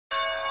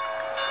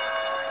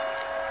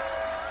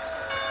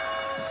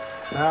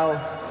Al,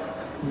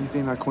 will you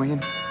be my queen?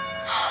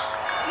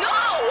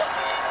 No!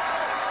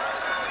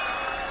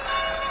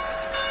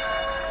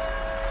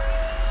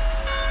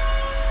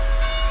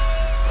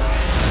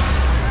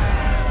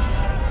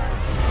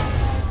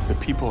 The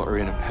people are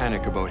in a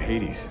panic about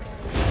Hades.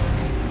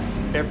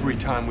 Every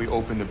time we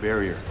open the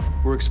barrier,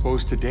 we're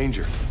exposed to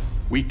danger.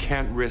 We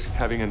can't risk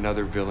having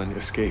another villain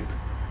escape.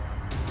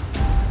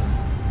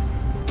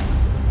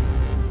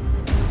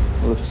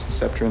 Maleficent's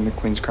scepter and the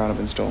queen's crown have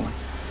been stolen.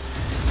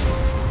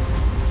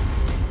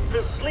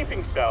 The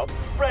sleeping spell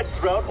spreads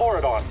throughout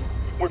Oridon.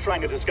 We're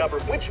trying to discover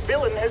which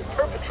villain has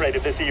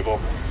perpetrated this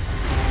evil.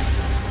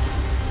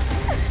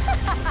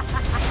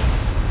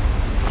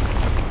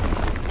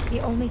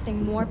 The only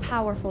thing more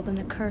powerful than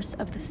the curse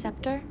of the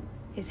scepter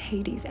is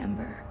Hades'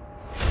 ember.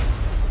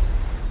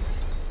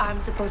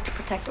 I'm supposed to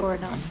protect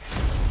Oridon.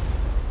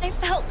 I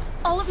felt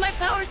all of my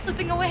power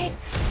slipping away.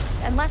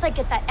 Unless I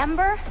get that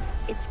ember,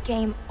 it's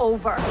game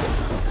over.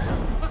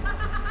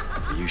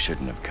 You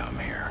shouldn't have come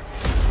here.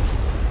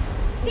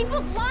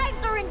 People's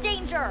lives are in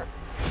danger!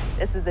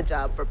 This is a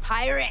job for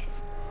pirates.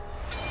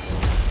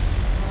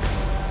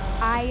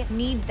 I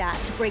need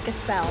that to break a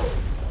spell.